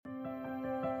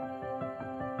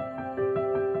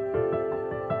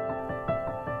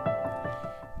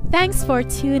Thanks for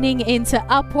tuning into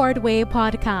Upward Way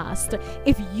podcast.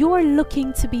 If you're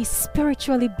looking to be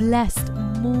spiritually blessed,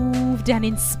 moved, and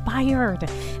inspired,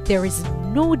 there is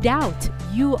no doubt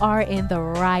you are in the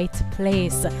right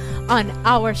place. On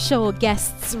our show,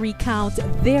 guests recount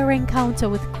their encounter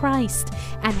with Christ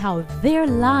and how their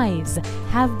lives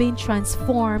have been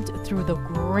transformed through the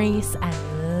grace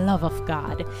and love of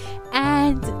God.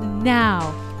 And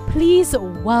now, please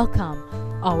welcome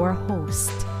our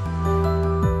host.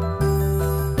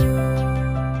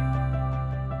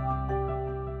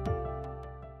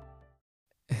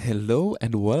 Hello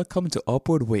and welcome to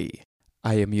Upward Way.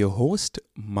 I am your host,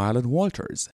 Marlon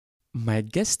Walters. My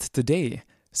guest today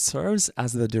serves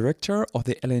as the director of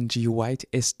the Ellen G. White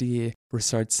SDA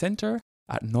Research Center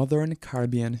at Northern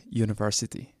Caribbean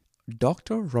University.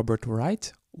 Dr. Robert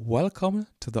Wright, welcome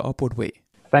to the Upward Way.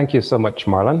 Thank you so much,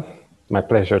 Marlon. My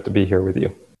pleasure to be here with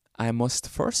you. I must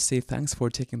first say thanks for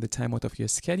taking the time out of your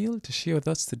schedule to share with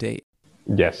us today.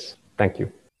 Yes, thank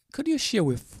you. Could you share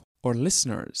with our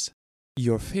listeners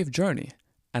your faith journey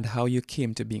and how you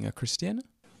came to being a Christian?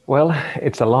 Well,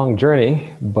 it's a long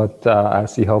journey, but I'll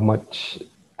see how much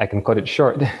I can cut it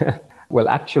short. Well,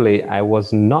 actually, I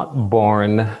was not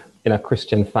born in a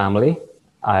Christian family.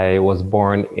 I was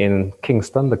born in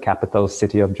Kingston, the capital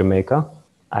city of Jamaica.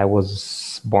 I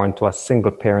was born to a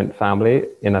single-parent family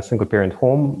in a single-parent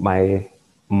home. My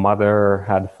mother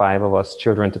had 5 of us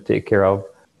children to take care of.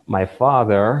 My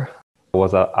father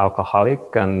was an alcoholic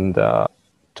and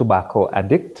tobacco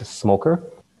addict, smoker,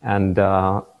 and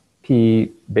he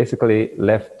basically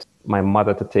left my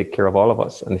mother to take care of all of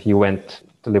us, and he went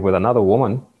to live with another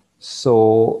woman.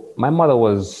 So my mother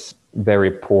was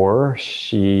very poor.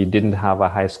 She didn't have a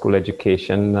high school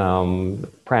education,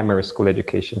 primary school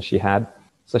education she had.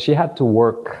 So she had to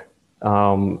work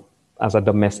as a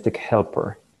domestic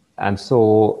helper. And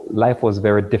so life was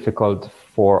very difficult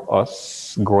for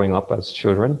us growing up as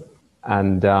children.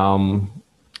 And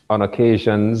on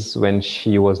occasions when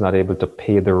she was not able to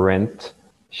pay the rent,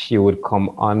 she would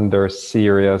come under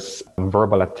serious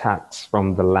verbal attacks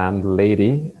from the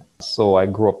landlady. So I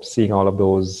grew up seeing all of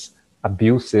those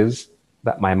abuses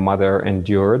that my mother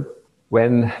endured.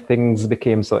 When things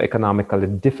became so economically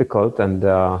difficult and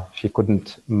she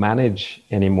couldn't manage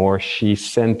anymore, she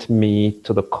sent me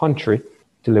to the country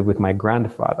to live with my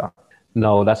grandfather.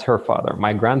 No, that's her father.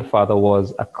 My grandfather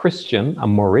was a Christian, a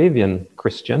Moravian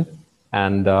Christian.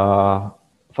 And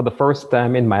for the first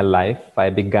time in my life, I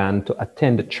began to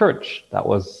attend church. That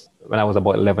was when I was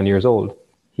about 11 years old.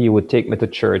 He would take me to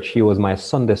church. He was my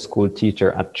Sunday school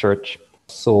teacher at church.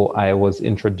 So I was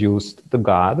introduced to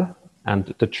God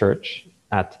and to church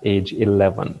at age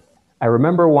 11. I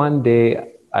remember one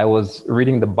day I was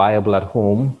reading the Bible at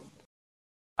home.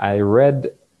 I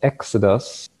read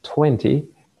Exodus 20,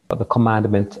 the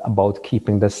commandment about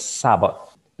keeping the Sabbath,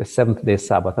 the seventh-day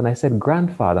Sabbath. And I said,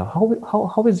 Grandfather,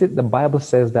 how is it the Bible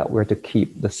says that we're to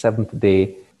keep the seventh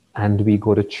day and we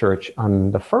go to church on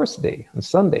the first day, on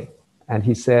Sunday? And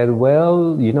he said,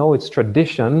 well, you know, it's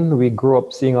tradition. We grew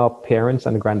up seeing our parents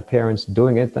and grandparents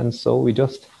doing it, and so we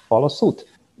just follow suit.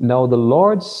 Now, the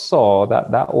Lord saw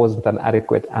that that wasn't an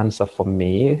adequate answer for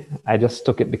me. I just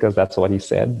took it because that's what he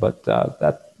said, but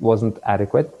that wasn't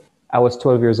adequate. I was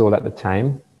 12 years old at the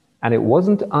time. And it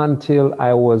wasn't until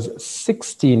I was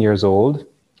 16 years old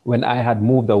when I had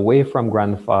moved away from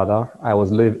grandfather. I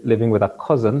was living with a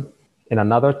cousin in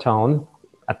another town,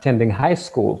 attending high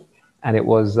school. And it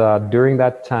was during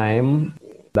that time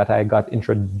that I got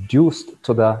introduced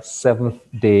to the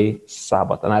seventh-day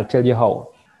Sabbath. And I'll tell you how.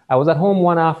 I was at home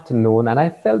one afternoon and I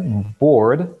felt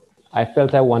bored. I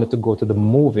felt I wanted to go to the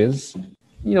movies,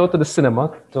 to the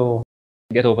cinema to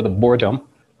get over the boredom.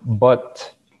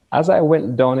 But as I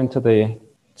went down into the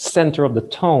center of the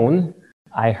town,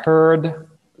 I heard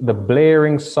the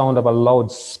blaring sound of a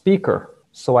loudspeaker.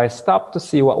 So I stopped to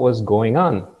see what was going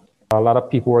on. A lot of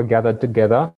people were gathered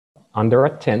together under a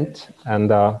tent,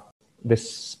 and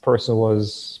this person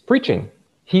was preaching.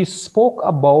 He spoke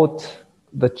about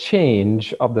the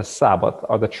change of the Sabbath,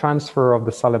 or the transfer of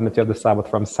the solemnity of the Sabbath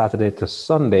from Saturday to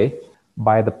Sunday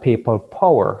by the papal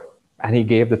power. And he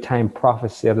gave the time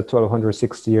prophecy of the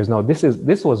 1260 years. Now, this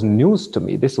was news to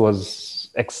me. This was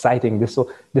exciting. This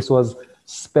was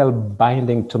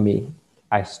spellbinding to me.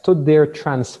 I stood there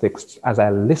transfixed as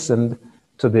I listened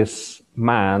to this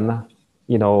man,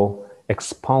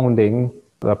 expounding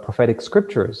the prophetic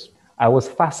scriptures. I was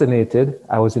fascinated.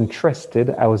 I was interested.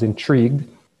 I was intrigued.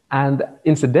 And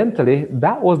incidentally,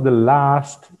 that was the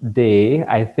last day,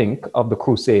 I think, of the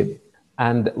crusade.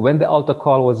 And when the altar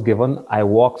call was given, I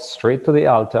walked straight to the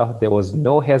altar. There was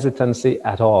no hesitancy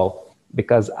at all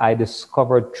because I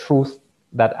discovered truth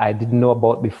that I didn't know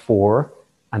about before,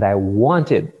 and I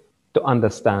wanted to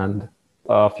understand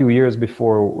a few years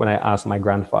before when I asked my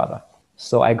grandfather.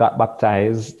 So I got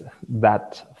baptized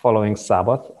that following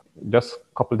Sabbath, just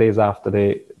a couple of days after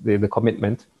the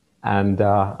commitment, and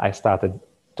I started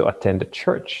to attend the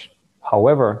church.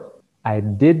 However, I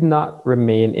did not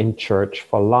remain in church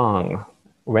for long.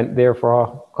 Went there for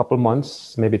a couple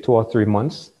months, maybe 2 or 3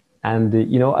 months. And,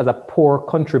 as a poor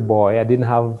country boy, I didn't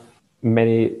have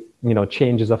many,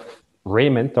 changes of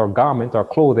raiment or garment or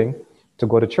clothing to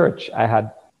go to church. I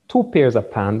had 2 pairs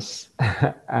of pants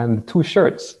and 2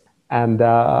 shirts. And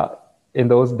in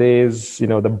those days,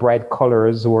 the bright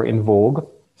colors were in vogue.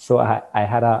 So I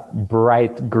had a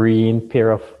bright green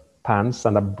pair of pants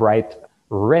and a bright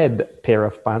red pair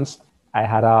of pants. I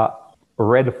had a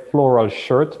red floral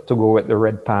shirt to go with the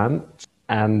red pants.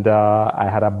 And I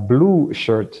had a blue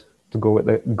shirt to go with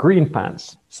the green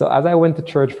pants. So as I went to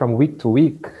church from week to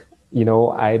week,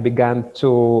 I began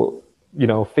to,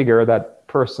 figure that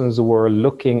persons were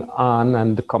looking on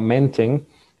and commenting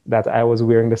that I was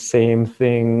wearing the same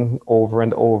thing over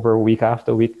and over, week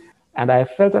after week. And I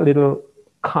felt a little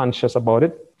conscious about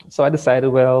it. So I decided,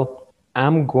 well,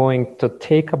 I'm going to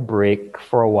take a break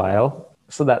for a while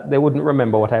so that they wouldn't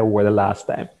remember what I wore the last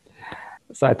time.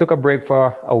 So I took a break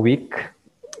for a week,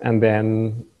 and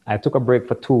then I took a break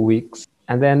for 2 weeks,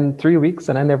 and then 3 weeks,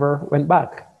 and I never went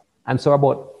back. And so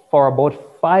for about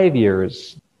 5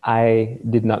 years, I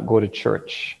did not go to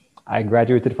church. I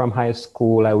graduated from high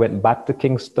school. I went back to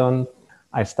Kingston.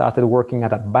 I started working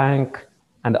at a bank.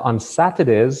 And on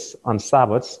Saturdays, on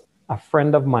Sabbaths, a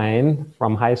friend of mine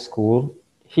from high school,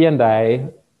 he and I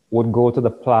would go to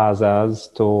the plazas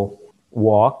to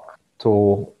walk,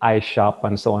 to eye shop,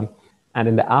 and so on. And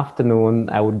in the afternoon,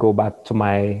 I would go back to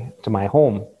my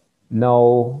home.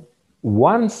 Now,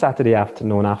 one Saturday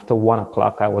afternoon after 1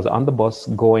 o'clock, I was on the bus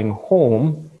going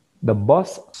home. The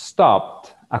bus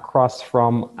stopped across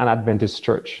from an Adventist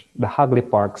church, the Hagley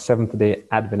Park Seventh-day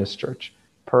Adventist Church.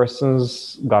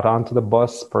 Persons got onto the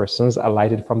bus, persons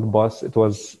alighted from the bus. It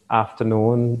was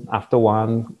afternoon, after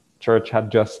 1, church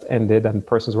had just ended, and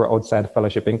persons were outside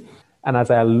fellowshipping. And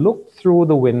as I looked through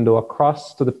the window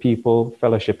across to the people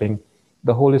fellowshipping,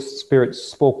 the Holy Spirit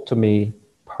spoke to me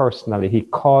personally. He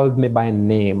called me by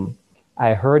name.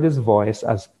 I heard his voice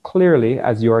as clearly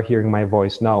as you are hearing my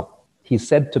voice now. He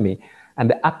said to me, and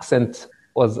the accent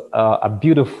was a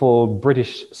beautiful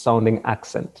British sounding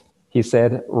accent. He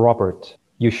said, "Robert,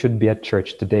 you should be at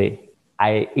church today."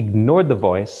 I ignored the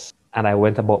voice and I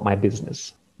went about my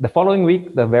business. The following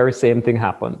week, the very same thing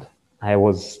happened. I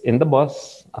was in the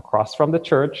bus across from the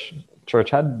church. Church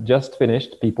had just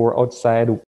finished. People were outside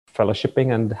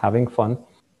fellowshipping and having fun.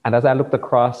 And as I looked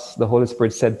across, the Holy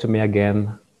Spirit said to me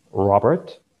again,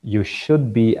 "Robert, you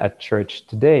should be at church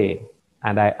today."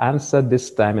 And I answered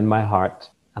this time in my heart.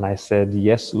 And I said,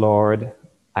 "Yes, Lord,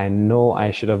 I know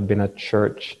I should have been at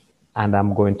church, and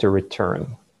I'm going to return."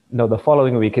 Now, the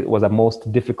following week, it was a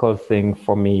most difficult thing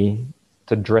for me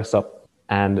to dress up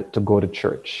and to go to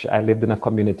church. I lived in a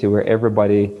community where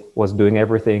everybody was doing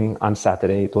everything on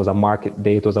Saturday. It was a market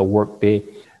day, it was a work day.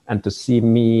 And to see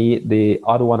me, the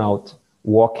odd one out,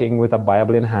 walking with a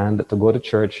Bible in hand to go to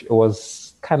church, it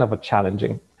was kind of a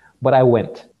challenging. But I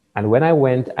went. And when I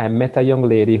went, I met a young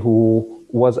lady who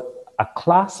was a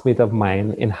classmate of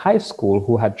mine in high school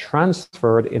who had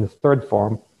transferred in third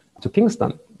form to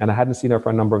Kingston. And I hadn't seen her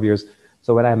for a number of years.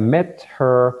 So when I met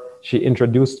her, she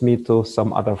introduced me to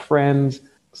some other friends.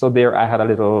 So there I had a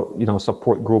little,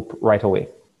 support group right away.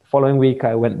 The following week,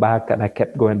 I went back and I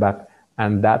kept going back.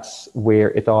 And that's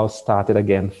where it all started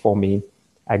again for me.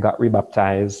 I got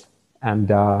rebaptized. And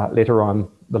later on,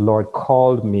 the Lord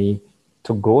called me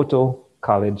to go to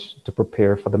college to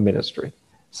prepare for the ministry.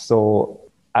 So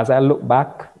as I look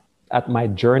back at my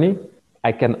journey,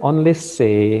 I can only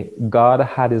say God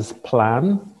had his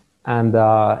plan, and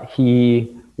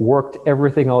he worked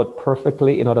everything out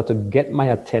perfectly in order to get my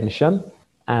attention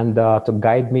and to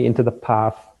guide me into the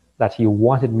path that he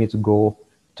wanted me to go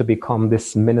to become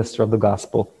this minister of the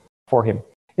gospel for him.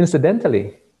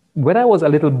 Incidentally, when I was a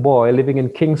little boy living in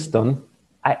Kingston,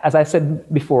 as I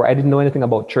said before, I didn't know anything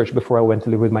about church before I went to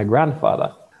live with my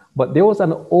grandfather. But there was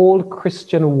an old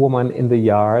Christian woman in the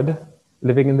yard,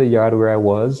 living in the yard where I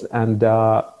was, and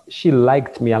she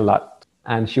liked me a lot.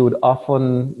 And she would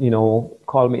often,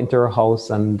 call me into her house,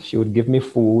 and she would give me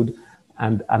food.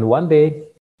 And one day,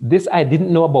 I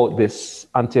didn't know about this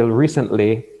until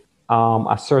recently.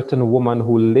 A certain woman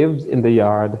who lived in the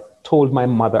yard told my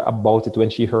mother about it when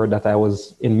she heard that I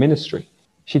was in ministry.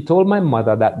 She told my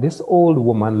mother that this old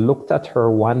woman looked at her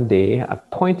one day,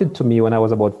 pointed to me when I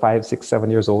was about 5, 6,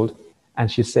 7 years old, and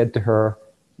she said to her,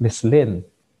 Miss Lynn,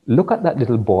 look at that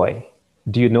little boy.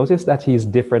 Do you notice that he's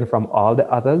different from all the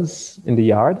others in the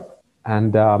yard?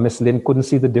 And Miss Lynn couldn't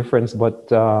see the difference, but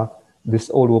this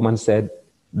old woman said,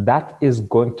 that is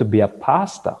going to be a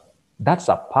pastor. That's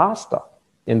a pastor.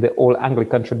 In the old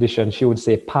Anglican tradition, she would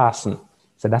say parson.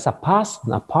 So that's a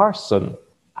parson, a parson.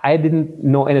 I didn't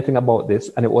know anything about this.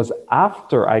 And it was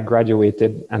after I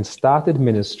graduated and started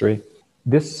ministry,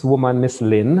 this woman, Miss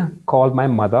Lynn, called my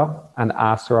mother and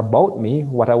asked her about me,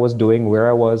 what I was doing, where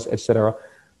I was, etc.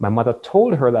 My mother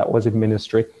told her that I was in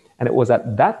ministry. And it was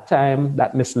at that time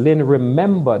that Miss Lynn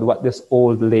remembered what this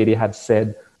old lady had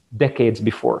said decades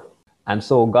before. And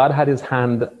so God had his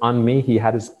hand on me. He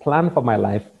had his plan for my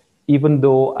life, even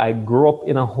though I grew up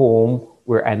in a home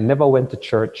where I never went to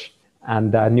church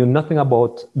and I knew nothing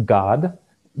about God,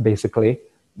 basically,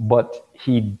 but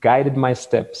he guided my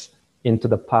steps into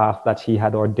the path that he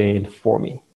had ordained for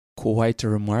me. Quite a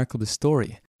remarkable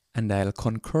story, and I'll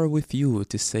concur with you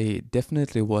to say it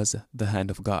definitely was the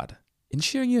hand of God. In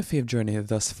sharing your faith journey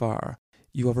thus far,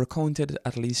 you have recounted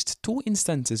at least 2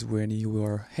 instances when you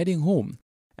were heading home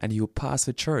and you passed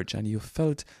a church and you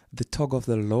felt the tug of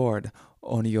the Lord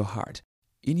on your heart.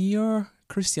 In your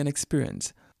Christian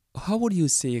experience, how would you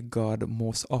say God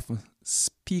most often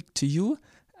speak to you,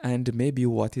 and maybe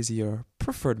what is your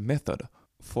preferred method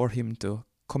for him to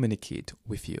communicate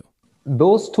with you?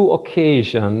 Those 2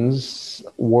 occasions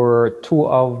were 2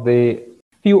 of the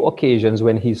few occasions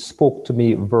when he spoke to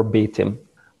me verbatim.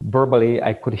 Verbally,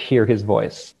 I could hear his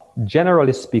voice.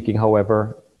 Generally speaking,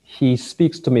 however, he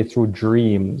speaks to me through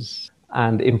dreams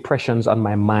and impressions on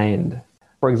my mind.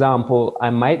 For example, I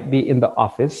might be in the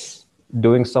office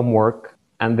doing some work,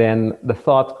 and then the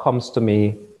thought comes to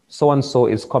me, so-and-so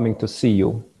is coming to see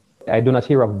you. I do not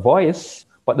hear a voice,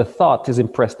 but the thought is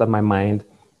impressed on my mind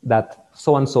that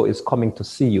so-and-so is coming to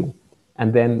see you.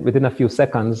 And then within a few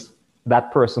seconds,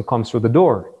 that person comes through the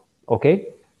door, okay?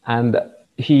 And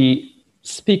he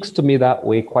speaks to me that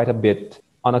way quite a bit.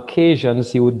 On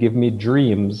occasions, he would give me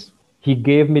dreams. He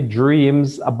gave me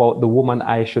dreams about the woman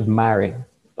I should marry,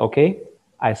 okay?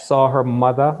 I saw her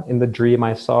mother in the dream.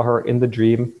 I saw her in the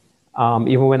dream.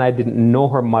 Even when I didn't know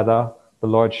her mother, the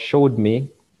Lord showed me,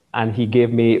 and he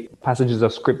gave me passages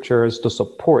of scriptures to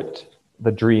support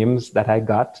the dreams that I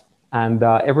got. And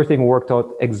everything worked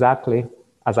out exactly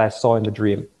as I saw in the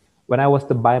dream. When I was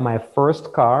to buy my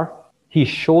first car, he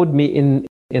showed me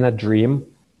in a dream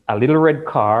a little red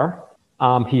car.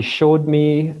 He showed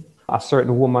me a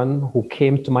certain woman who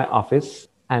came to my office,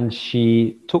 and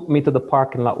she took me to the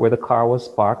parking lot where the car was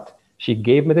parked. She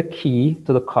gave me the key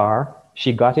to the car.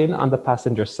 She got in on the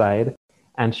passenger side,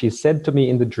 and she said to me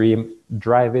in the dream,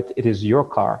 "Drive it, it is your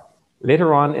car."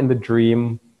 Later on in the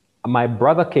dream, my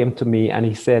brother came to me and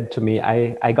he said to me,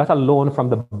 I got a loan from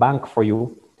the bank for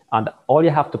you, and all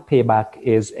you have to pay back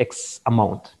is X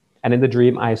amount. And in the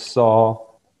dream, I saw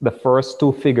the first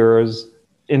 2 figures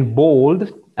in bold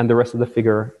and the rest of the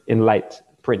figure in light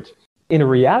print. In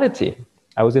reality,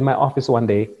 I was in my office one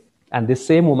day, and this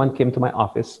same woman came to my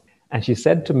office, and she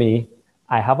said to me,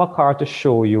 "I have a car to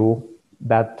show you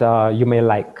that you may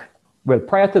like." Well,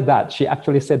 prior to that, she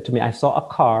actually said to me, "I saw a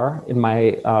car in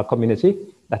my community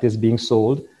that is being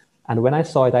sold, and when I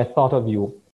saw it, I thought of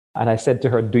you." And I said to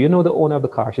her, "Do you know the owner of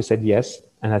the car?" She said, "Yes."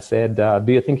 And I said,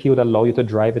 "Do you think he would allow you to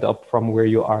drive it up from where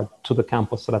you are to the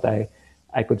campus so that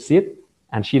I could see it?"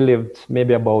 And she lived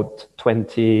maybe about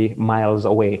 20 miles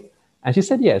away. And she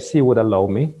said, yes, he would allow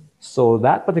me. So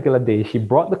that particular day, she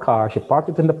brought the car, she parked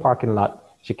it in the parking lot.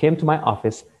 She came to my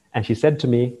office and she said to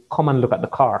me, "Come and look at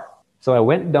the car." So I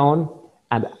went down,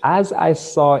 and as I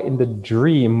saw in the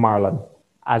dream, Marlon,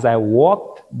 as I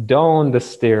walked down the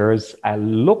stairs, I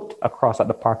looked across at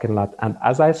the parking lot, and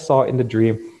as I saw in the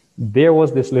dream, there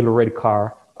was this little red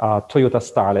car, Toyota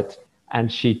Starlet,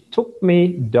 and she took me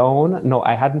down. No,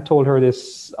 I hadn't told her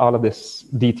all of this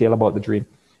detail about the dream.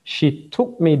 She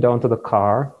took me down to the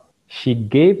car. She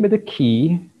gave me the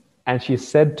key, and she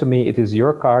said to me, "It is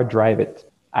your car, drive it."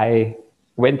 I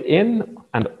went in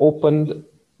and opened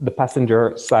the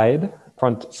passenger side,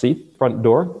 front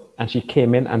door, and she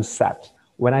came in and sat.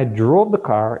 When I drove the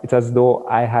car, it's as though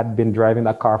I had been driving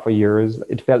that car for years.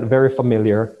 It felt very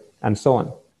familiar, and so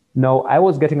on. Now, I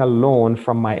was getting a loan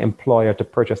from my employer to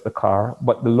purchase the car,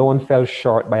 but the loan fell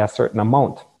short by a certain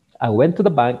amount. I went to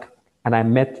the bank and I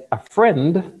met a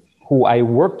friend who I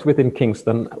worked with in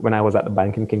Kingston when I was at the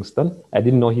bank in Kingston. I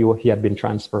didn't know he had been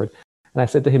transferred. And I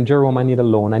said to him, "Jerome, I need a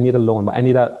loan, but I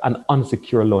need an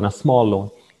unsecured loan, a small loan."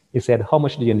 He said, "How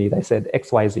much do you need?" I said,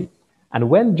 "XYZ. And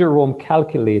when Jerome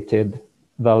calculated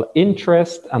the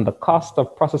interest and the cost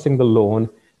of processing the loan,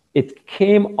 it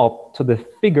came up to the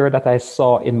figure that I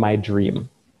saw in my dream.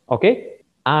 Okay?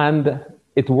 And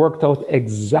it worked out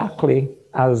exactly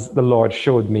as the Lord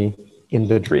showed me in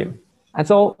the dream. And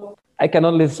so I can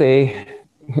only say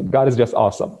God is just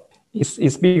awesome. He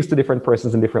speaks to different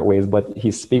persons in different ways, but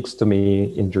he speaks to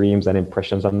me in dreams and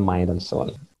impressions on mind and so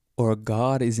on. Our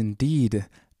God is indeed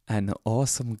an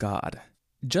awesome God.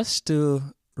 Just to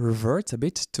revert a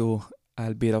bit to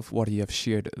a bit of what you have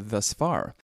shared thus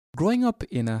far, growing up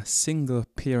in a single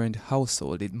parent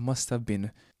household, it must have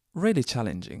been really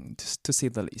challenging, to say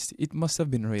the least. It must have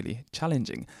been really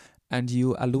challenging. And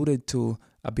you alluded to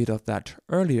a bit of that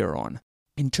earlier on.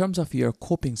 In terms of your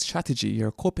coping strategy,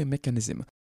 your coping mechanism,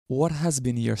 what has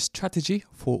been your strategy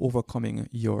for overcoming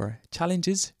your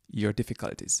challenges, your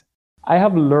difficulties? I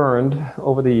have learned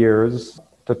over the years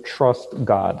to trust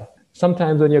God.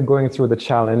 Sometimes when you're going through the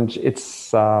challenge,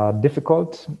 it's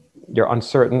difficult. You're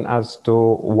uncertain as to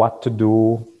what to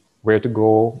do, where to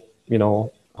go,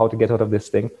 how to get out of this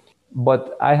thing.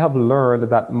 But I have learned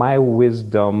that my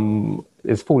wisdom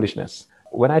is foolishness.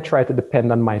 When I try to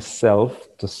depend on myself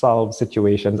to solve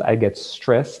situations, I get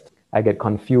stressed, I get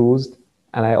confused,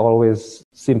 and I always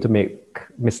seem to make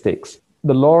mistakes.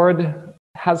 The Lord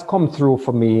has come through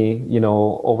for me,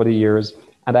 over the years,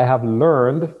 and I have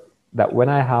learned that when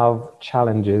I have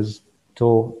challenges,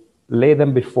 to lay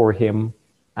them before Him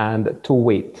and to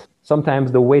wait.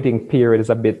 Sometimes the waiting period is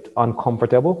a bit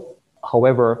uncomfortable.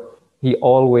 However, He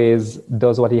always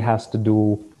does what He has to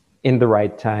do in the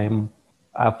right time.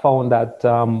 I found that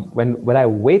when I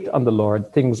wait on the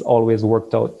Lord, things always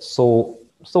worked out so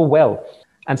well.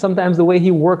 And sometimes the way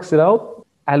He works it out,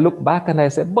 I look back and I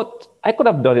say, but I could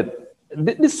have done it.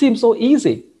 This seems so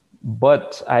easy.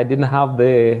 But I didn't have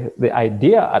the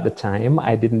idea at the time.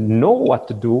 I didn't know what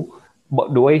to do.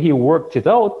 But the way He worked it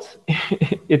out,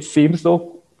 it seems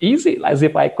so easy, as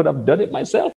if I could have done it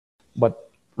myself.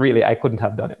 But really, I couldn't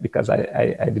have done it because I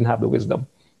didn't have the wisdom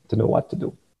to know what to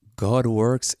do. God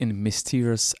works in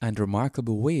mysterious and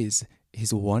remarkable ways,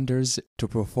 His wonders to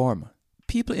perform.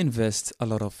 People invest a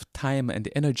lot of time and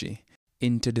energy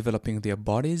into developing their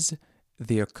bodies,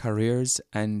 their careers,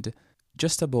 and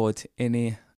just about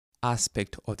any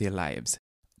aspect of their lives.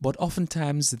 But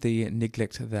oftentimes they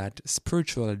neglect that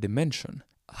spiritual dimension.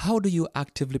 How do you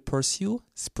actively pursue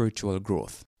spiritual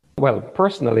growth? Well,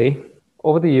 personally,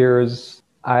 over the years,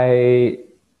 I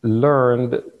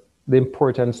learned the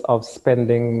importance of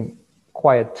spending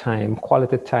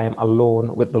quality time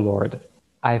alone with the Lord.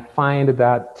 I find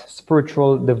that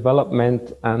spiritual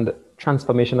development and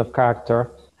transformation of character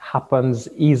happens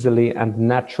easily and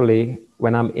naturally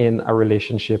when I'm in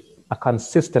a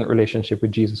consistent relationship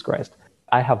with Jesus Christ.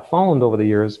 I have found over the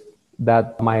years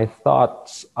that my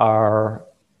thoughts are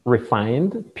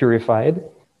refined, purified,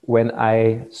 when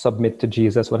I submit to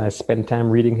Jesus, when I spend time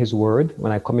reading His Word,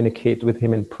 when I communicate with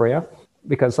Him in prayer.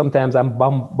 Because sometimes I'm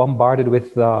bombarded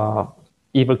with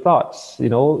evil thoughts. You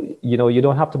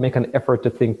don't have to make an effort to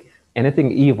think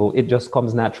anything evil. It just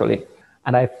comes naturally.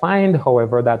 And I find,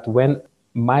 however, that when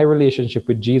my relationship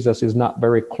with Jesus is not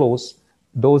very close,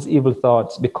 those evil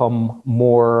thoughts become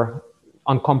more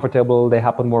uncomfortable. They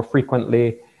happen more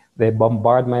frequently. They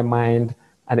bombard my mind,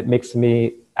 and it makes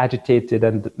me agitated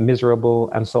and miserable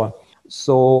and so on.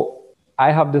 So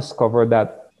I have discovered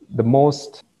that the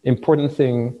most important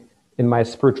thing in my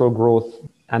spiritual growth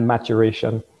and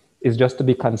maturation is just to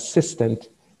be consistent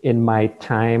in my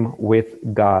time with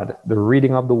God. The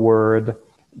reading of the Word,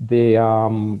 the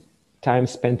time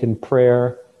spent in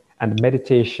prayer and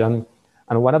meditation.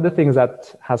 And one of the things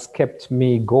that has kept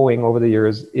me going over the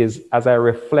years is as I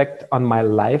reflect on my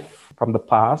life from the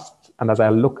past, and as I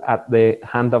look at the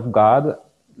hand of God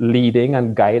leading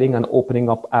and guiding and opening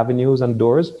up avenues and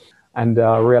doors, and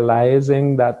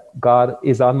realizing that God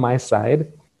is on my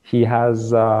side. He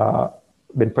has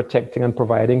been protecting and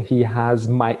providing. He has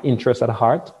my interest at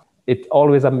heart. It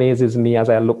always amazes me as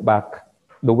I look back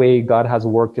the way God has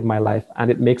worked in my life,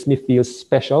 and it makes me feel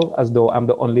special, as though I'm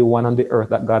the only one on the earth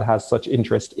that God has such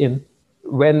interest in.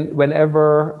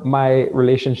 Whenever my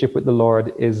relationship with the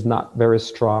Lord is not very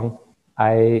strong,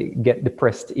 I get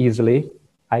depressed easily.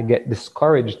 I get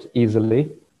discouraged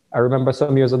easily. I remember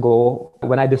some years ago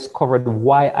when I discovered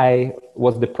why I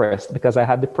was depressed, because I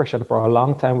had depression for a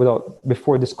long time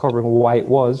before discovering why it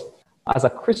was. As a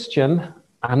Christian,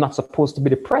 I'm not supposed to be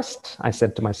depressed, I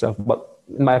said to myself. But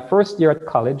in my first year at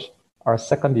college, or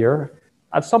second year,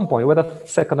 at some point, whether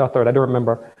second or third, I don't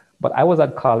remember, but I was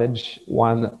at college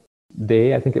one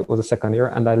day, I think it was the second year,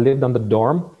 and I lived on the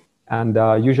dorm. And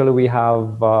usually we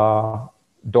have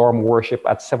dorm worship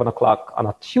at 7 o'clock on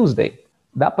a Tuesday.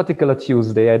 That particular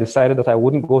Tuesday, I decided that I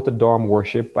wouldn't go to dorm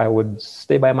worship. I would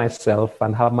stay by myself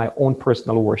and have my own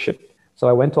personal worship. So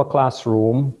I went to a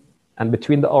classroom And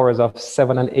between the hours of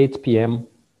 7 and 8 p.m.,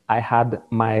 I had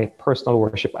my personal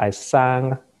worship. I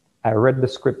sang, I read the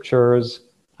scriptures,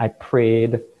 I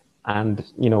prayed, and,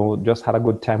 just had a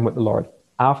good time with the Lord.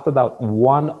 After that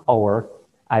 1 hour,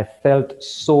 I felt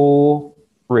so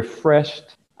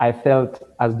refreshed. I felt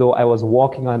as though I was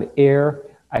walking on air.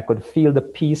 I could feel the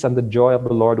peace and the joy of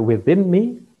the Lord within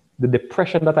me. The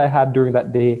depression that I had during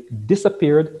that day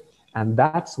disappeared. And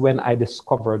that's when I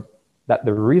discovered that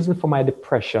the reason for my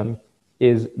depression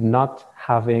is not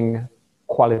having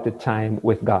quality time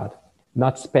with God,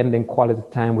 not spending quality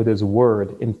time with His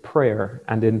Word in prayer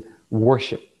and in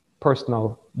worship,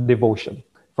 personal devotion.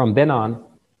 From then on,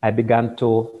 I began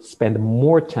to spend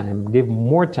more time, give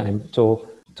more time to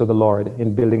the Lord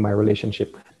in building my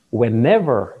relationship.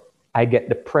 Whenever I get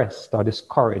depressed or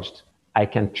discouraged, I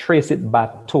can trace it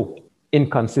back to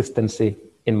inconsistency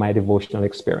in my devotional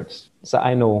experience. So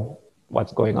I know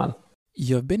what's going on.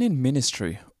 You've been in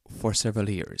ministry for several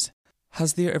years.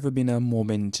 Has there ever been a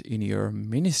moment in your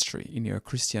ministry, in your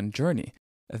Christian journey,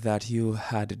 that you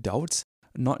had doubts?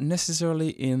 Not necessarily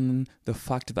in the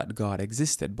fact that God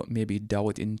existed, but maybe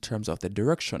doubt in terms of the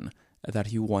direction that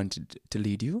He wanted to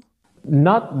lead you?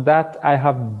 Not that I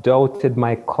have doubted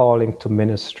my calling to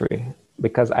ministry,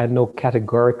 because I know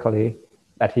categorically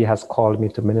that He has called me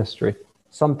to ministry.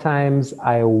 Sometimes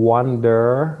I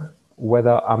wonder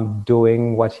whether I'm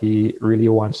doing what He really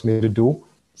wants me to do.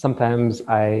 Sometimes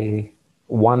I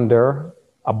wonder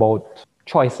about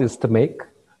choices to make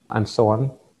and so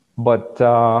on. But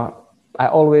I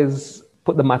always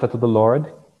put the matter to the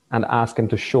Lord and ask Him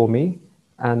to show me.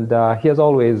 And He has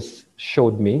always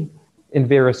showed me in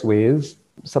various ways.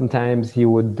 Sometimes He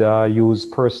would use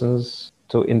persons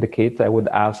to indicate. I would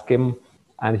ask Him,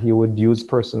 and He would use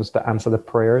persons to answer the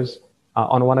prayers.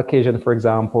 On one occasion, for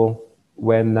example,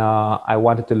 when I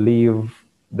wanted to leave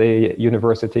the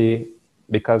university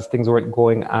because things weren't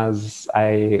going as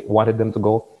I wanted them to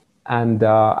go, and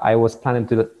I was planning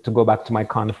to go back to my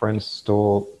conference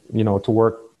to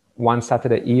work. One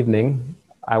Saturday evening,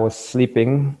 I was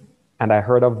sleeping and I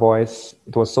heard a voice.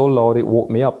 It was so loud, it woke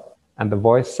me up. And the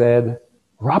voice said,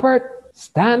 "Robert,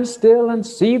 stand still and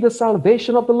see the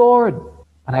salvation of the Lord."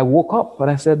 And I woke up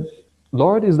and I said,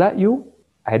 "Lord, is that you?"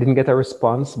 I didn't get a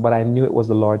response, but I knew it was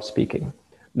the Lord speaking.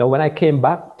 Now, when I came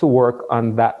back to work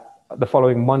on the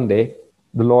following Monday,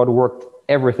 the Lord worked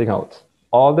everything out.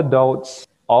 All the doubts,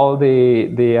 all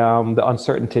the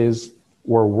uncertainties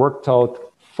were worked out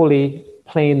fully,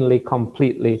 plainly,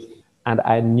 completely, and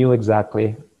I knew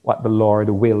exactly what the Lord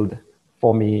willed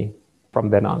for me from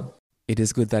then on. It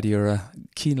is good that you're a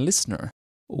keen listener.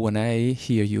 When I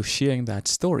hear you sharing that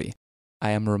story, I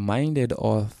am reminded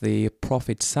of the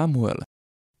prophet Samuel,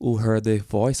 who heard the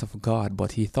voice of God,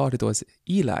 but he thought it was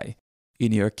Eli.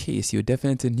 In your case, you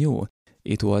definitely knew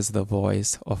it was the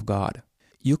voice of God.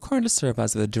 You currently serve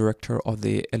as the director of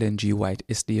the Ellen G. White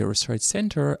SDA Research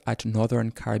Center at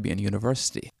Northern Caribbean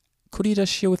University. Could you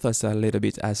just share with us a little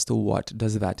bit as to what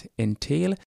does that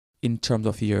entail in terms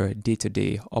of your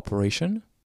day-to-day operation?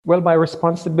 Well, my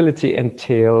responsibility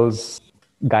entails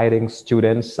guiding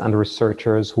students and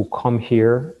researchers who come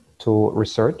here to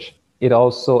research. It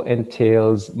also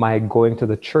entails my going to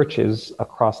the churches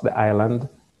across the island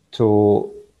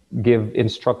to give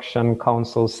instruction,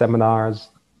 counsel, seminars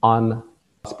on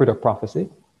spirit of prophecy,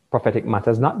 prophetic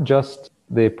matters, not just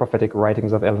the prophetic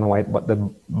writings of Ellen White, but the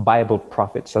Bible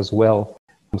prophets as well.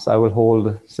 So I will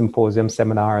hold symposiums,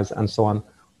 seminars, and so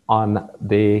on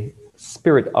the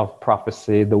spirit of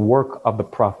prophecy, the work of the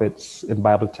prophets in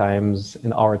Bible times,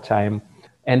 in our time,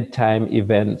 end time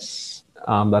events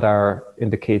that are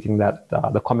indicating that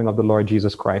the coming of the Lord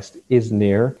Jesus Christ is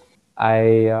near.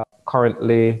 I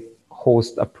currently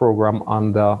host a program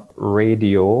on the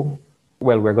radio.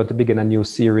 Well, we're going to begin a new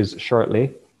series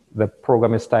shortly. The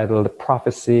program is titled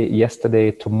Prophecy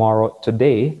Yesterday, Tomorrow,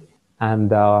 Today.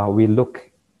 And we look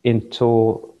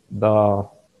into the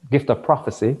gift of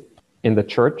prophecy in the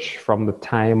church from the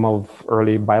time of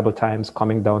early Bible times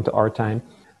coming down to our time,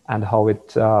 and how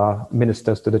it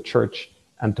ministers to the church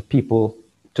and to people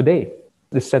today.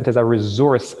 This center is a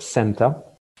resource center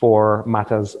for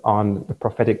matters on the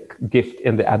prophetic gift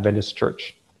in the Adventist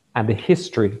church and the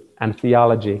history and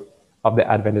theology of the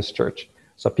Adventist church.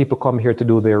 So people come here to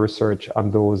do their research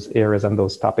on those areas and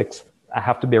those topics. I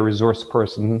have to be a resource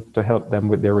person to help them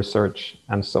with their research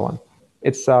and so on.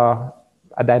 It's a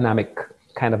dynamic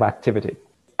kind of activity.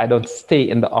 I don't stay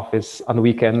in the office on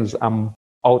weekends. I'm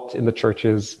out in the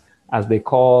churches as they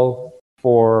call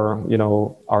for,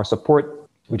 our support.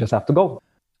 We just have to go.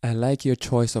 I like your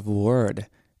choice of word,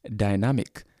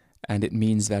 dynamic, and it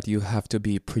means that you have to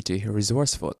be pretty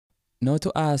resourceful. Now,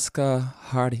 to ask a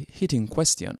hard-hitting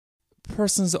question,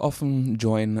 Persons often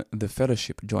join the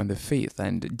fellowship, join the faith,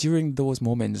 and during those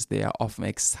moments, they are often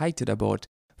excited about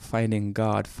finding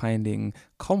God, finding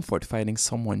comfort, finding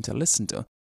someone to listen to.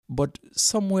 But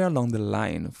somewhere along the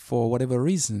line, for whatever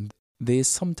reason, they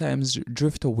sometimes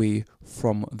drift away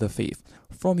from the faith.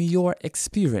 From your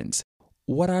experience,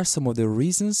 what are some of the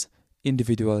reasons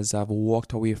individuals have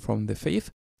walked away from the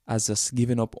faith as just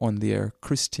giving up on their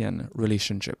Christian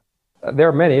relationship? There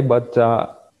are many, but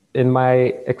in my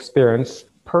experience,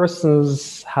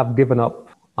 persons have given up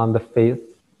on the faith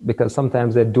because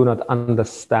sometimes they do not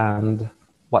understand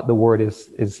what the word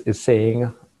is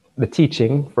saying. The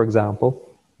teaching, for example,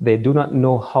 they do not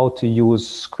know how to use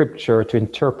scripture, to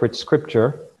interpret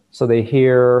scripture. So they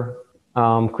hear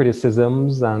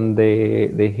criticisms and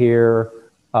they hear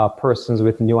persons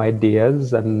with new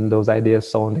ideas, and those ideas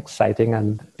sound exciting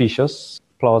and specious,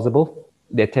 plausible.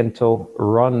 They tend to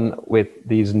run with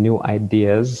these new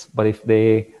ideas, but if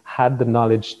they had the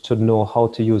knowledge to know how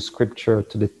to use scripture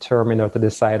to determine or to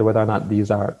decide whether or not these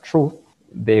are true,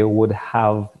 they would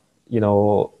have,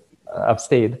 have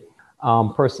stayed.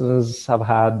 Persons have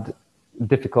had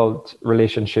difficult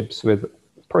relationships with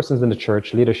persons in the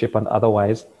church, leadership and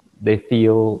otherwise. They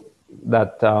feel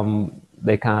that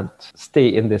they can't stay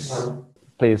in this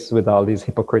place with all these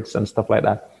hypocrites and stuff like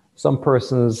that. Some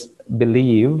persons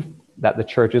believe that the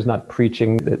church is not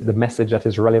preaching the message that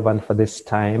is relevant for this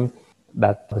time,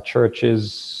 that the church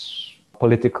is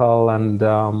political and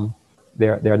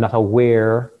they're not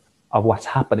aware of what's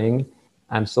happening.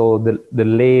 And so the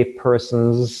lay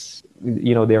persons,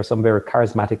 there are some very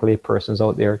charismatic lay persons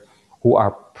out there who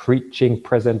are preaching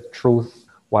present truth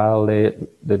while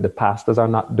the pastors are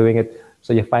not doing it.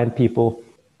 So you find people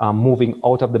moving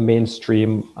out of the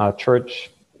mainstream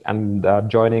church and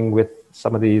joining with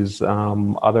some of these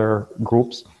other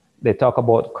groups. They talk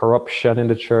about corruption in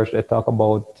the church. They talk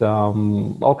about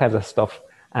all kinds of stuff.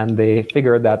 And they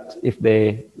figure that if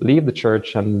they leave the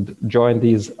church and join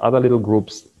these other little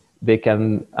groups, they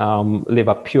can live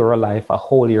a purer life, a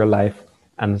holier life,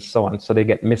 and so on. So they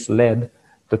get misled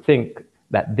to think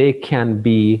that they can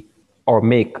be or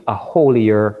make a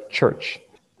holier church.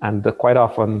 And quite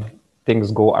often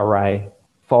things go awry.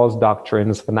 False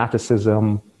doctrines,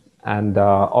 fanaticism, and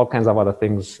all kinds of other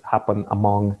things happen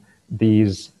among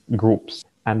these groups.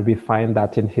 And we find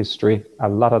that in history, a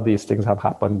lot of these things have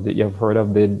happened. You've heard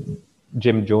of the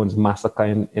Jim Jones massacre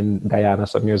in Guyana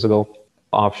some years ago,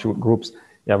 offshoot groups.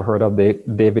 You have heard of the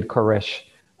David Koresh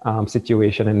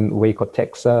situation in Waco,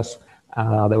 Texas.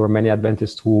 There were many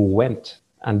Adventists who went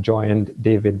and joined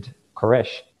David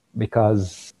Koresh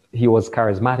because he was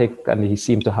charismatic and he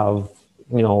seemed to have,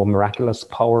 miraculous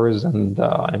powers and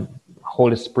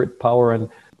Holy Spirit power and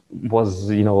was,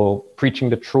 preaching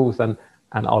the truth and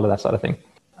all of that sort of thing.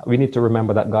 We need to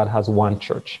remember that God has one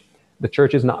church. The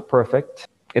church is not perfect.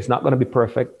 It's not going to be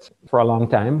perfect for a long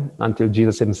time until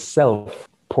Jesus himself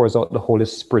pours out the Holy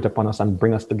Spirit upon us and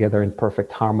bring us together in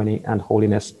perfect harmony and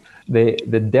holiness. The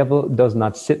devil does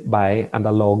not sit by and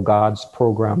allow God's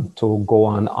program to go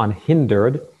on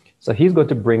unhindered. So he's going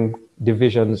to bring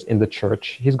divisions in the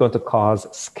church. He's going to cause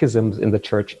schisms in the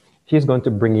church. He's going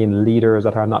to bring in leaders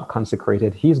that are not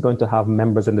consecrated. He's going to have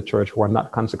members in the church who are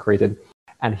not consecrated.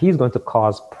 And he's going to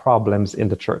cause problems in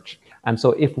the church. And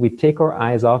so if we take our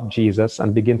eyes off Jesus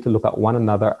and begin to look at one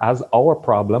another as our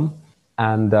problem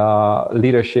and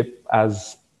leadership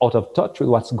as out of touch with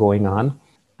what's going on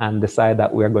and decide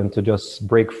that we're going to just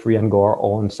break free and go our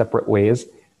own separate ways,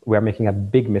 we're making a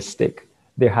big mistake.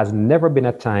 There has never been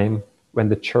a time when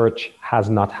the church has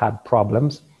not had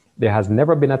problems. There has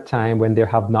never been a time when there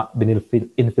have not been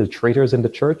infiltrators in the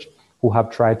church who have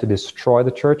tried to destroy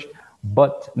the church,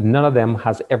 but none of them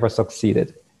has ever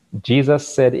succeeded. Jesus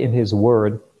said in his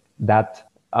word that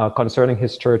concerning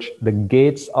his church, the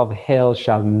gates of hell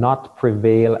shall not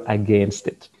prevail against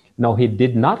it. Now, he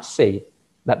did not say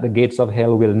that the gates of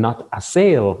hell will not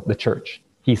assail the church.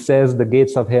 He says the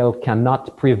gates of hell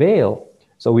cannot prevail.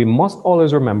 So we must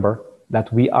always remember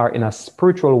that we are in a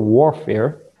spiritual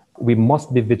warfare. We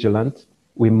must be vigilant.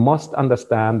 We must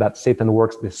understand that Satan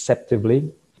works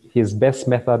deceptively. His best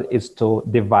method is to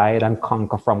divide and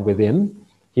conquer from within.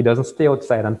 He doesn't stay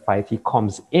outside and fight. He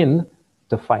comes in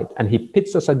to fight, and he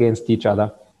pits us against each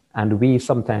other. And we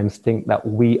sometimes think that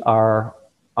we are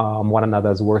one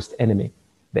another's worst enemy.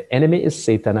 The enemy is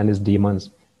Satan and his demons,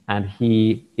 and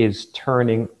he is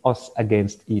turning us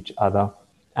against each other.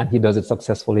 And he does it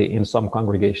successfully in some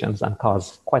congregations and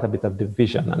cause quite a bit of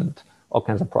division and all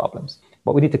kinds of problems.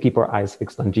 But we need to keep our eyes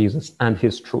fixed on Jesus and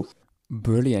his truth.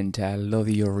 Brilliant. I love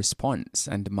your response.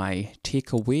 And my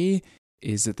takeaway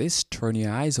is this: turn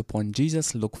your eyes upon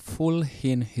Jesus, look full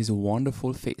in his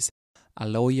wonderful face.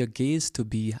 allow your gaze to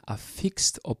be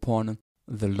affixed upon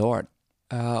the Lord.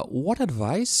 What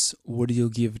advice would you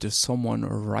give to someone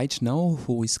right now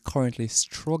who is currently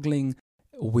struggling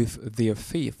with their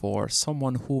faith, or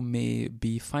someone who may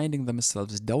be finding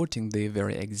themselves doubting the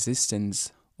very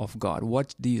existence of God?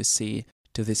 What do you say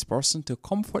to this person to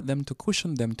comfort them, to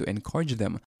cushion them, to encourage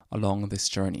them along this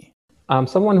journey?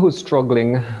 Someone who's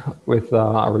struggling with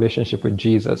a relationship with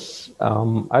Jesus,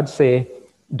 I'd say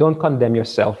don't condemn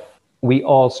yourself. We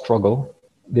all struggle.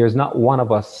 There's not one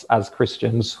of us as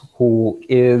Christians who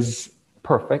is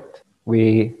perfect.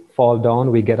 We fall down,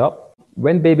 we get up.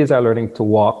 When babies are learning to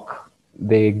walk,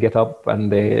 they get up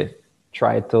and they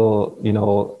try to,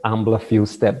 amble a few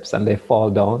steps and they fall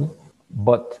down.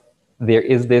 But there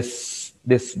is this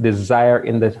desire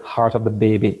in the heart of the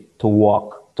baby to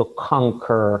walk, to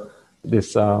conquer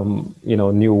this,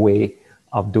 new way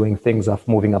of doing things, of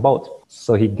moving about.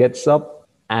 So he gets up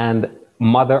and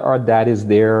mother or dad is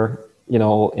there,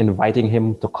 inviting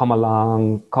him to come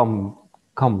along, come.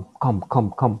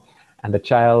 And the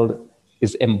child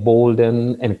is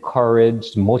emboldened,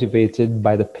 encouraged, motivated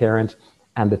by the parent,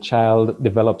 and the child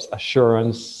develops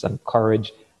assurance and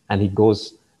courage, and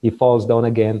he falls down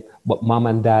again, but mom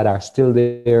and dad are still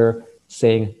there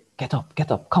saying, get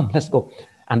up, come, let's go.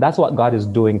 And that's what God is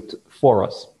doing for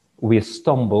us. We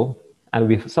stumble and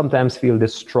we sometimes feel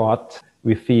distraught.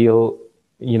 We feel,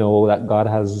 that God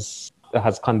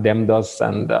has condemned us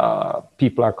and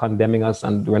people are condemning us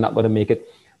and we're not going to make it.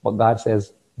 But God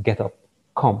says, get up,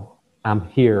 come. I'm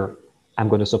here. I'm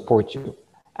going to support you.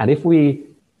 And if we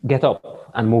get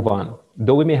up and move on,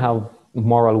 though we may have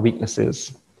moral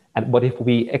weaknesses, but if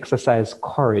we exercise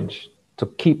courage to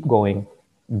keep going,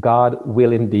 God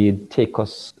will indeed take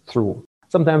us through.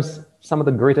 Sometimes some of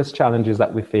the greatest challenges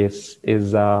that we face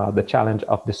is the challenge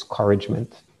of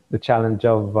discouragement, the challenge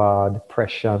of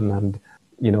depression and,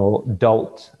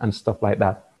 doubt and stuff like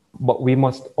that. But we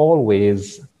must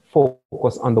always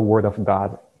focus on the Word of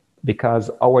God, because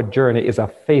our journey is a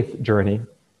faith journey.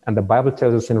 And the Bible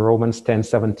tells us in Romans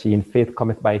 10:17, faith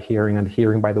cometh by hearing and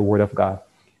hearing by the Word of God.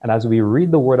 And as we read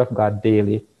the Word of God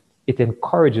daily, it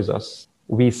encourages us.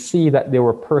 We see that there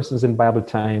were persons in Bible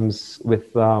times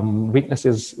with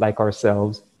weaknesses like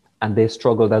ourselves, and they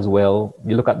struggled as well.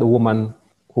 You look at the woman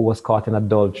who was caught in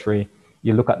adultery.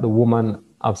 You look at the woman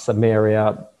of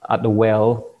Samaria at the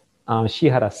well. She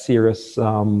had a serious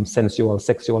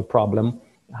sexual problem,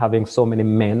 having so many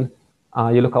men.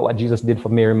 You look at what Jesus did for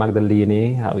Mary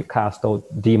Magdalene, how he cast out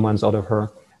demons out of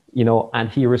her, and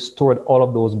he restored all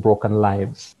of those broken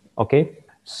lives. Okay?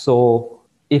 So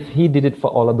if he did it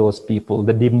for all of those people,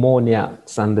 the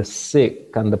demoniacs and the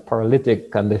sick and the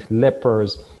paralytic and the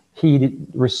lepers, he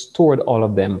restored all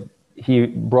of them. He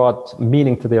brought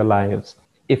meaning to their lives.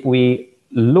 If we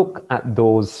look at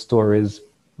those stories,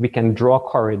 we can draw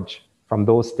courage from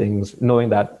those things, knowing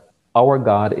that our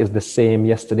God is the same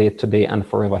yesterday, today, and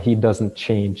forever. He doesn't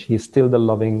change. He's still the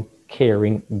loving,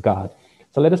 caring God.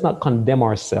 So let us not condemn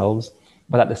ourselves,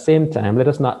 but at the same time, let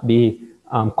us not be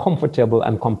comfortable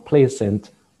and complacent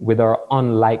with our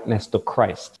unlikeness to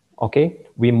Christ. Okay?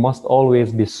 We must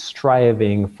always be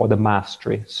striving for the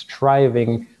mastery,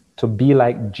 striving to be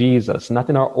like Jesus, not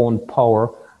in our own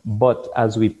power, but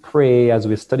as we pray, as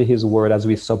we study his word, as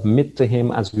we submit to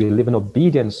him, as we live in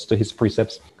obedience to his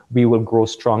precepts, we will grow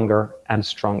stronger and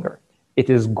stronger.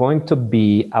 It is going to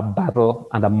be a battle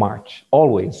and a march,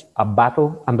 always a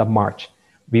battle and a march.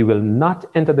 We will not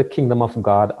enter the kingdom of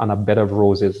God on a bed of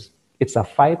roses. It's a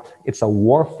fight, it's a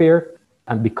warfare,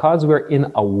 and because we're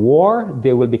in a war,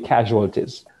 there will be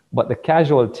casualties. But the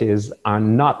casualties are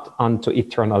not unto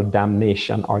eternal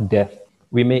damnation or death.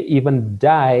 We may even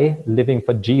die living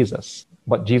for Jesus.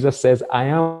 But Jesus says, I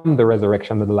am the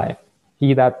resurrection and the life.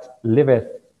 He that liveth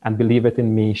and believeth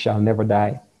in me shall never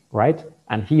die, right?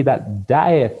 And he that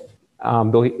dieth,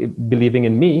 believing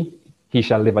in me, he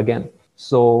shall live again.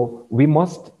 So we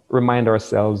must remind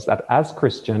ourselves that as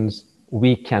Christians,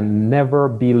 we can never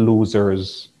be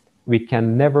losers. We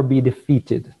can never be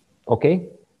defeated, okay?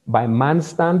 By man's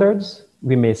standards,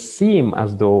 we may seem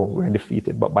as though we're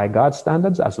defeated, but by God's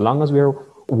standards, as long as we're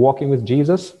walking with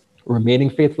Jesus, remaining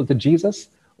faithful to Jesus,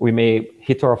 we may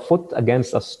hit our foot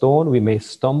against a stone, we may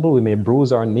stumble, we may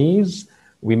bruise our knees,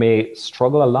 we may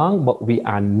struggle along, but we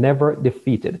are never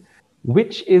defeated.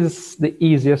 Which is the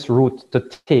easiest route to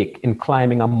take in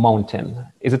climbing a mountain?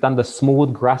 Is it on the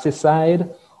smooth, grassy side,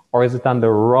 or is it on the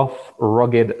rough,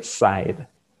 rugged side?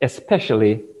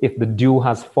 Especially if the dew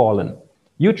has fallen.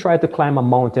 You try to climb a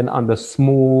mountain on the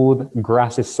smooth,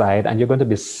 grassy side, and you're going to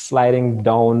be sliding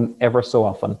down ever so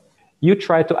often. You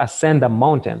try to ascend a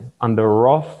mountain on the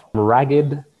rough,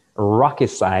 ragged, rocky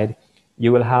side,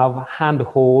 You will have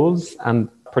handholds and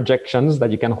projections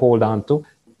that you can hold on to.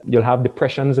 You'll have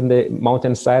depressions in the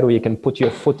mountainside where you can put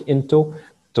your foot into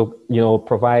to,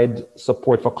 provide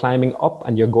support for climbing up,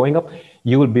 and you're going up.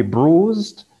 You will be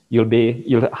bruised.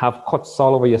 You'll have cuts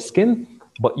all over your skin,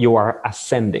 but you are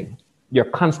ascending. You're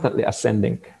constantly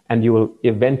ascending, and you will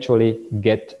eventually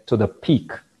get to the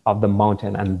peak of the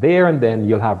mountain, and then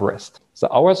you'll have rest. So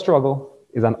our struggle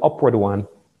is an upward one,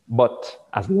 but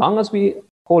as long as we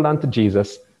hold on to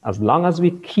Jesus, as long as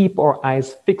we keep our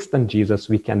eyes fixed on Jesus,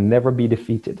 we can never be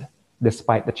defeated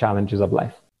despite the challenges of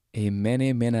life. Amen,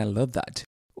 amen. I love that.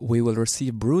 We will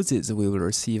receive bruises, we will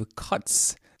receive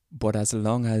cuts, but as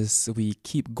long as we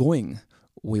keep going,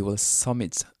 we will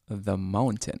summit the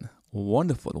mountain.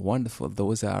 Wonderful, wonderful.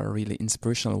 Those are really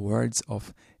inspirational words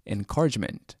of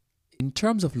encouragement. In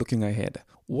terms of looking ahead,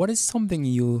 what is something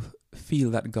you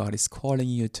feel that God is calling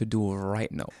you to do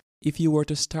right now? If you were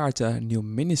to start a new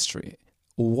ministry,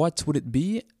 what would it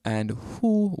be and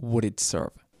who would it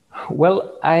serve?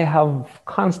 Well, I have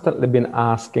constantly been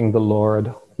asking the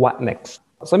Lord, what next?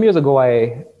 Some years ago,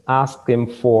 I asked him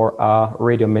for a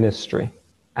radio ministry,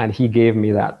 and he gave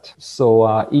me that.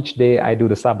 So each day I do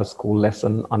the Sabbath school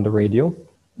lesson on the radio,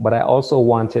 but I also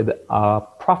wanted a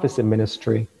prophecy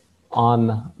ministry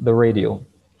on the radio.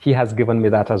 He has given me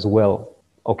that as well.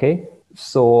 Okay?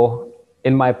 So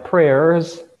in my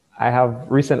prayers, I have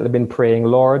recently been praying,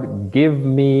 Lord, give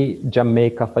me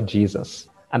Jamaica for Jesus.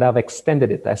 And I've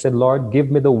extended it. I said, Lord, give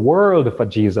me the world for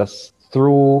Jesus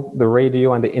through the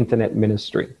radio and the internet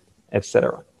ministry,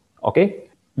 etc. Okay?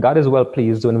 God is well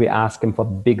pleased when we ask him for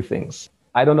big things.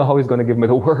 I don't know how he's going to give me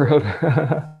the world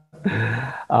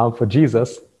for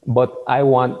Jesus, but I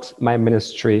want my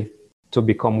ministry to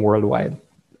become worldwide.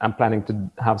 I'm planning to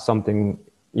have something,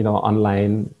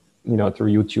 online,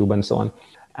 through YouTube and so on.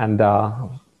 And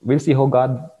we'll see how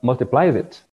God multiplies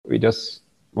it. We just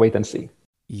wait and see.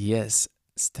 Yes,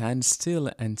 stand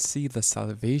still and see the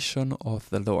salvation of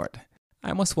the Lord.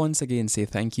 I must once again say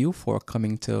thank you for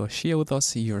coming to share with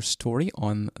us your story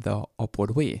on the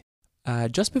Upward Way.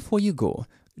 Just before you go,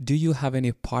 do you have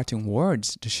any parting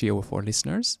words to share with our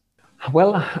listeners?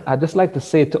 Well, I'd just like to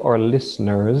say to our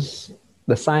listeners,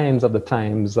 the signs of the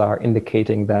times are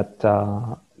indicating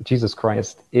that Jesus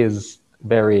Christ is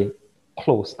very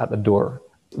close at the door.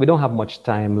 We don't have much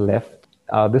time left.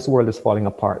 This world is falling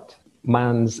apart.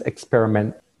 Man's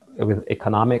experiment with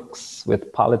economics,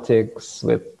 with politics,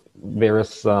 with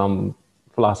various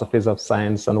philosophies of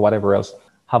science and whatever else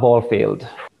have all failed.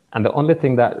 And the only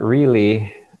thing that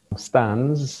really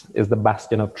stands is the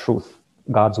bastion of truth,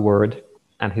 God's word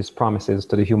and his promises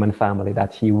to the human family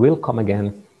that he will come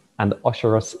again and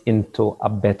usher us into a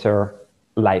better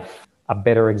life, a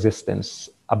better existence,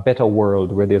 a better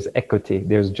world where there's equity,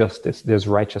 there's justice, there's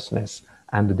righteousness,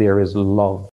 and there is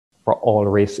love for all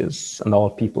races and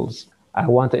all peoples. I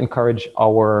want to encourage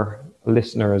our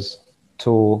listeners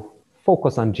to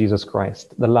focus on Jesus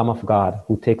Christ, the Lamb of God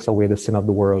who takes away the sin of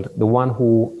the world, the one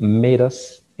who made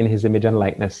us in his image and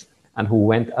likeness, and who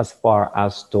went as far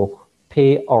as to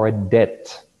pay our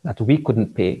debt that we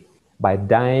couldn't pay by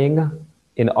dying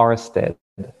in our stead,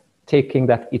 taking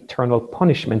that eternal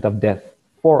punishment of death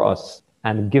for us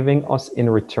and giving us in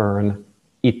return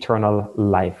eternal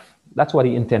life. That's what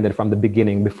he intended from the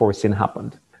beginning before sin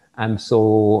happened. And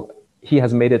so he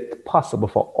has made it possible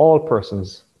for all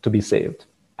persons to be saved.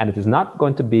 And it is not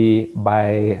going to be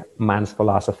by man's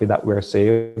philosophy that we're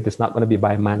saved. It's not going to be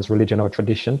by man's religion or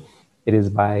tradition. It is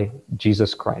by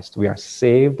Jesus Christ. We are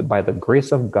saved by the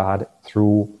grace of God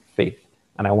through faith.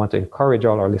 And I want to encourage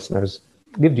all our listeners,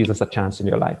 give Jesus a chance in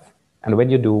your life. And when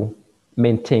you do,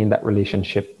 maintain that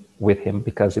relationship with him,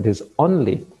 because it is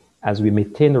only as we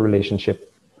maintain the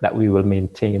relationship that we will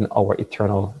maintain our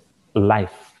eternal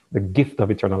life, the gift of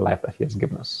eternal life that he has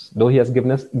given us. Though he has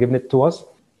given it to us,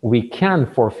 we can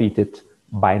forfeit it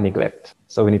by neglect.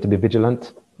 So we need to be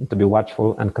vigilant, to be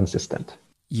watchful and consistent.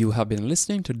 You have been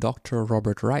listening to Dr.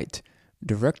 Robert Wright,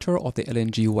 Director of the Ellen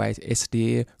G. White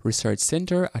SDA Research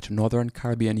Center at Northern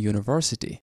Caribbean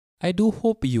University. I do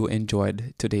hope you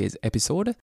enjoyed today's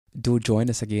episode. Do join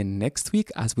us again next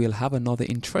week as we'll have another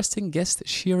interesting guest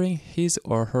sharing his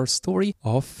or her story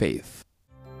of faith.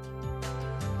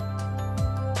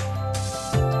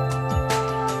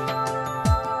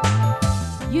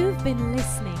 You've been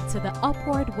listening to the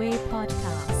Upward Way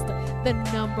podcast, the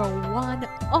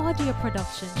 #1 audio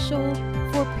production show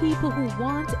for people who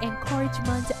want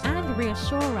encouragement and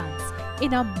reassurance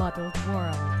in a muddled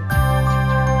world.